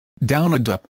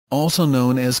Downadup, also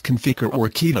known as Configure or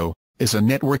Keto, is a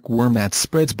network worm that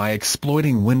spreads by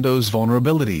exploiting Windows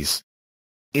vulnerabilities.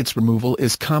 Its removal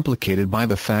is complicated by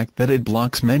the fact that it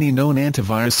blocks many known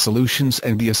antivirus solutions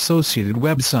and the associated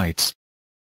websites.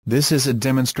 This is a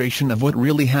demonstration of what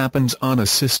really happens on a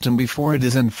system before it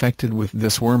is infected with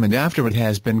this worm and after it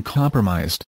has been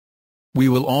compromised. We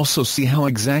will also see how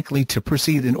exactly to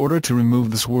proceed in order to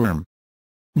remove this worm.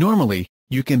 Normally,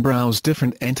 you can browse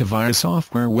different antivirus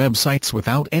software websites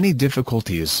without any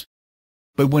difficulties.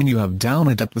 But when you have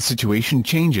downadup, the situation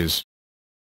changes.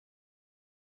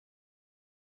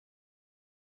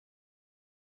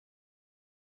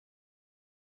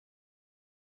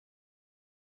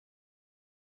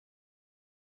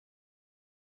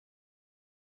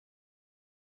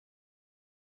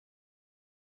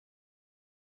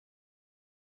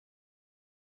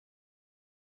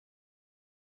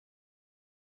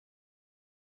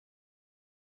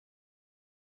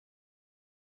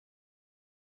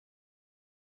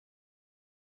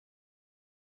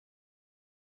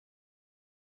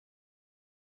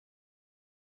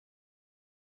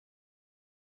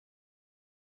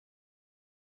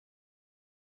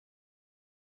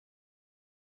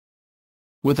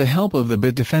 With the help of the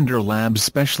BitDefender lab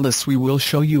specialists, we will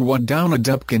show you what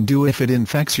downadup can do if it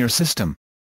infects your system.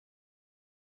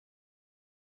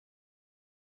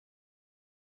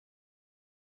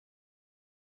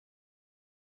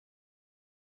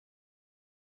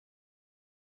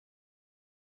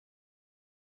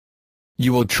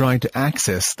 You will try to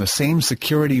access the same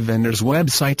security vendors'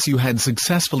 websites you had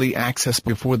successfully accessed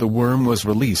before the worm was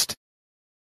released.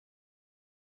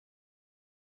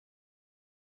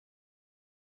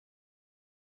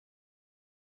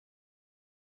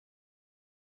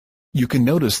 You can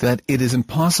notice that it is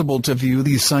impossible to view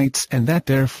these sites and that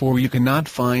therefore you cannot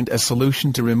find a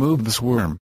solution to remove this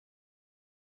worm.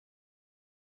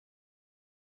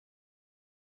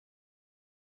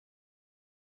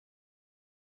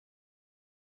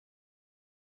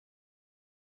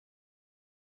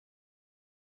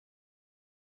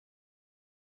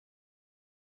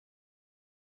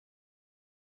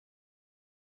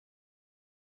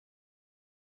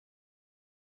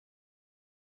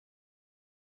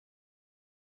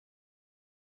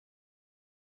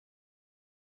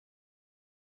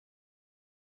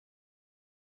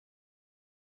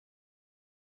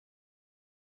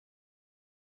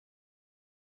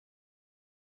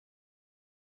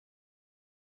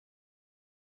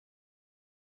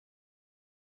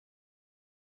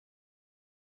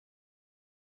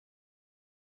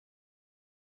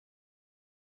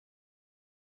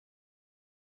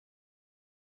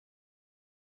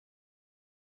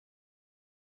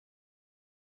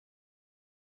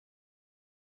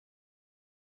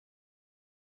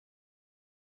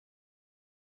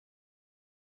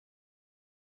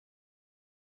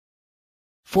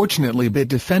 Fortunately,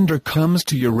 BitDefender comes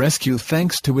to your rescue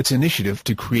thanks to its initiative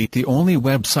to create the only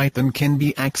website that can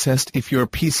be accessed if your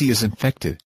PC is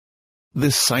infected.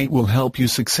 This site will help you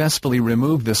successfully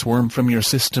remove this worm from your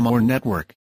system or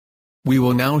network. We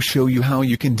will now show you how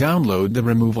you can download the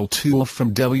removal tool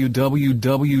from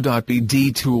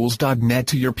www.bdtools.net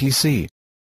to your PC.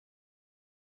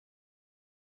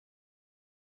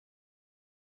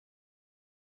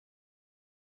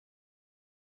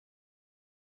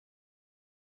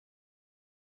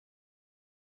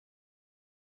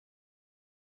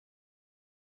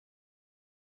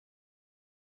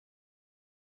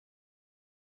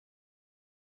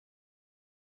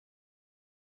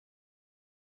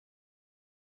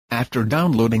 After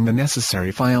downloading the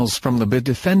necessary files from the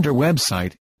BitDefender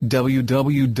website,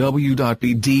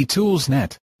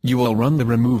 www.bdtools.net, you will run the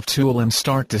remove tool and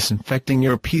start disinfecting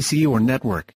your PC or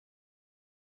network.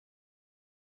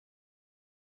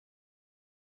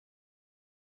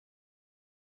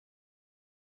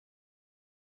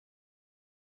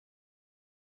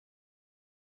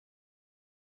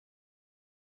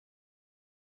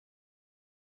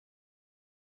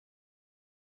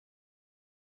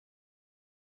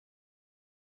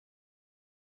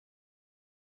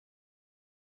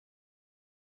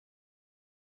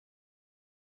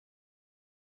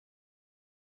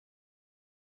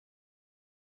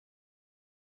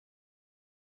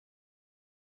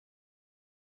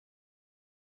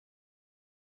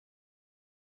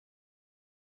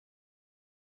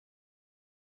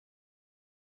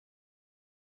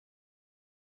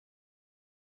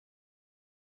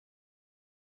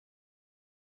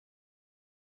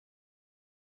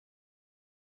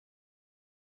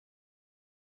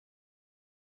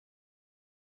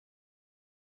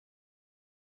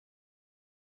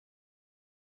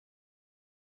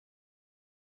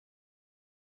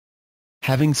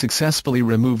 Having successfully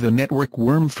removed the network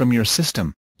worm from your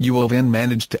system, you will then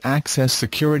manage to access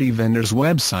security vendors'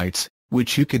 websites,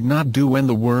 which you could not do when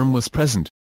the worm was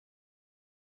present.